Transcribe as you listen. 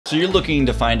So you're looking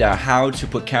to find out how to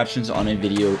put captions on a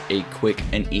video a quick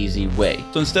and easy way.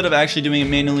 So instead of actually doing it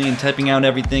manually and typing out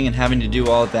everything and having to do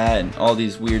all of that and all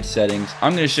these weird settings,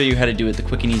 I'm going to show you how to do it the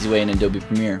quick and easy way in Adobe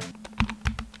Premiere.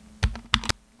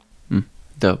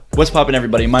 Dope. What's poppin',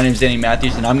 everybody? My name is Danny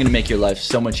Matthews and I'm gonna make your life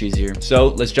so much easier. So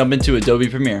let's jump into Adobe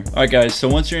Premiere. Alright guys, so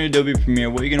once you're in Adobe Premiere,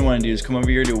 what you're gonna wanna do is come over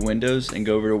here to Windows and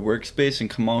go over to Workspace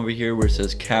and come over here where it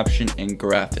says Caption and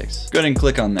Graphics. Go ahead and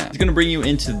click on that. It's gonna bring you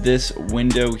into this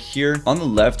window here. On the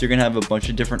left, you're gonna have a bunch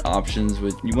of different options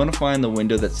with, you wanna find the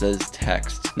window that says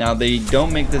text. Now they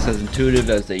don't make this as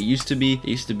intuitive as they used to be. It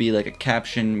used to be like a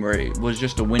caption where it was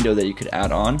just a window that you could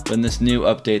add on, but in this new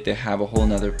update, they have a whole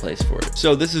nother place for it.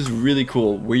 So this is really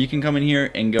cool, where you can come in here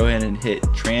and go ahead and hit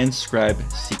transcribe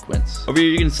sequence. Over here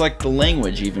you can select the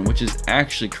language even, which is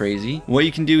actually crazy. What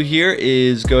you can do here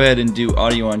is go ahead and do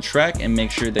audio on track and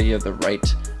make sure that you have the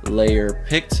right layer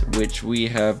picked, which we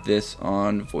have this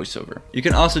on voiceover. You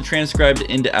can also transcribe to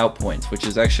in to out points, which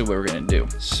is actually what we're going to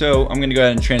do. So I'm going to go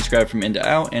ahead and transcribe from in to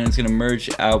out, and it's going to merge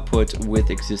output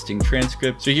with existing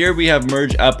transcript. So here we have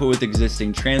merge output with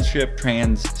existing transcript.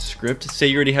 Say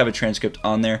you already have a transcript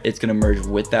on there, it's going to merge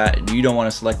with that. You don't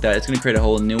want to select that. It's going to create a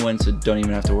whole new one, so don't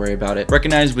even have to worry about it.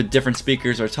 Recognize with different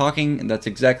speakers are talking, and that's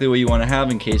exactly what you want to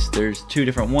have in case there's two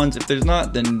different ones. If there's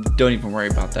not, then don't even worry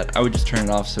about that. I would just turn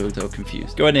it off so it's so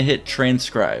confused. Go ahead and hit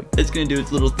transcribe. It's going to do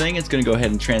its little thing. It's going to go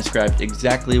ahead and transcribe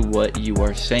exactly what you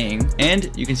are saying, and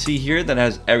you can see here that it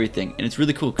has everything, and it's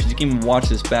really cool because you can even watch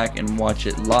this back and watch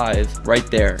it live right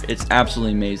there. It's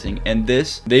absolutely amazing. And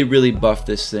this, they really buffed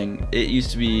this thing. It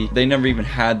used to be, they never even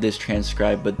had this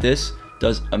transcribe, but this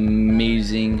does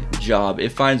amazing job.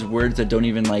 It finds words that don't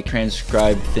even like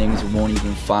transcribe things, won't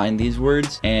even find these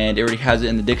words, and it already has it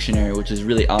in the dictionary, which is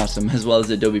really awesome, as well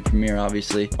as Adobe Premiere,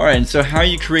 obviously. Alright, and so how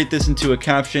you create this into a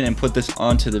caption and put this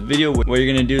onto the video, what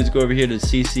you're gonna do is go over here to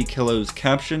CC Kilos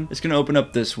Caption. It's gonna open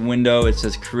up this window. It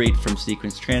says create from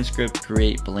sequence transcript,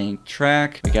 create blank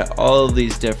track. We got all of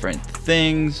these different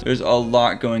things. There's a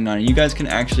lot going on. You guys can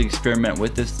actually experiment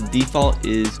with this. The default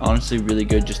is honestly really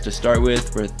good just to start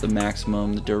with the maximum,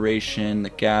 the duration, the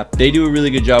gap. They do a really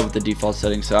good job with the default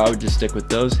settings, so I would just stick with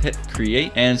those. Hit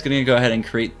create, and it's gonna go ahead and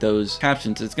create those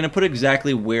captions. It's gonna put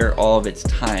exactly where all of it's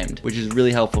timed, which is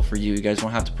really helpful for you. You guys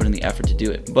won't have to put in the effort to do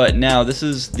it. But now this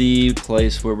is the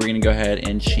place where we're gonna go ahead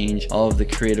and change all of the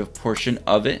creative portion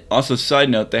of it. Also, side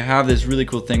note, they have this really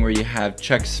cool thing where you have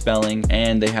check spelling,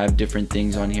 and they have different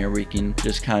things on here where you can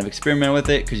just kind of experiment with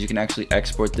it, because you can actually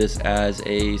export this as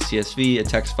a CSV, a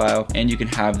text file, and you can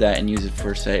have that and use it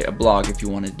for, say, a blog if you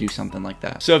want to do something like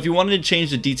that. So if you wanted to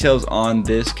change the details on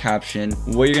this caption,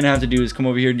 what you're gonna have to do is come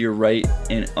over here to your right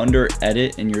and under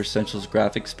edit in your Essentials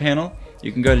graphics panel.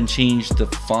 You can go ahead and change the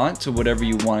font to whatever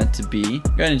you want it to be.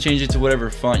 Go ahead and change it to whatever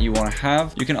font you want to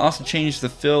have. You can also change the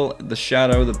fill, the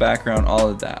shadow, the background, all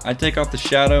of that. I take off the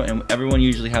shadow, and everyone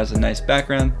usually has a nice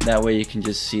background. That way you can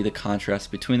just see the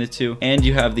contrast between the two. And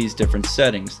you have these different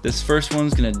settings. This first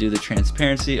one's going to do the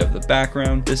transparency of the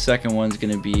background. This second one's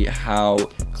going to be how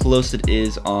close it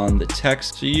is on the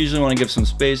text. So you usually want to give some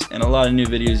space, and a lot of new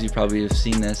videos you probably have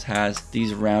seen this has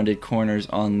these rounded corners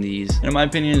on these. And in my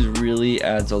opinion, it really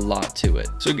adds a lot to it.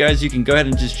 So guys, you can go ahead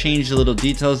and just change the little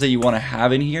details that you want to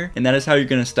have in here, and that is how you're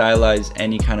going to stylize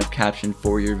any kind of caption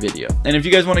for your video. And if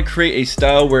you guys want to create a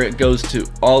style where it goes to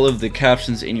all of the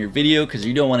captions in your video, because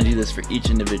you don't want to do this for each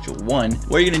individual one,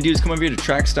 what you're going to do is come over here to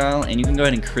track style, and you can go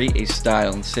ahead and create a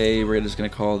style, and say we're just going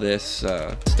to call this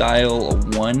style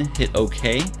 1, hit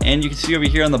OK, and you can see over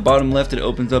here on the bottom left it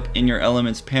opens up in your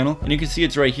elements panel, and you can see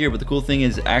it's right here. But the cool thing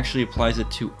is it actually applies it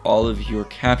to all of your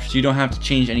captions. You don't have to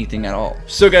change anything at all.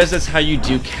 So guys, that's how you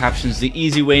do captions the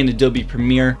easy way in Adobe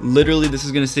Premiere. Literally, this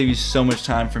is going to save you so much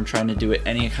time from trying to do it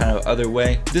any kind of other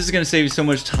way. This is going to save you so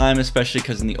much time, especially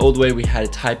because in the old way we had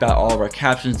to type out all of our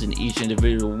captions in each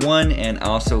individual one, and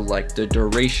also like the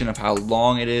duration of how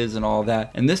long it is and all that.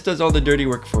 And this does all the dirty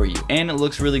work for you, and it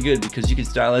looks really good because you can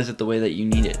stylize it the way that you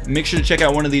need it. Make sure to check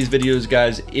out one of these videos,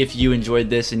 guys, if you enjoyed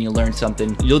this and you learned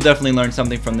something. You'll definitely learn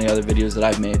something from the other videos that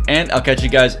I've made, and I'll catch you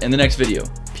guys in the next video.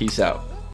 Peace out.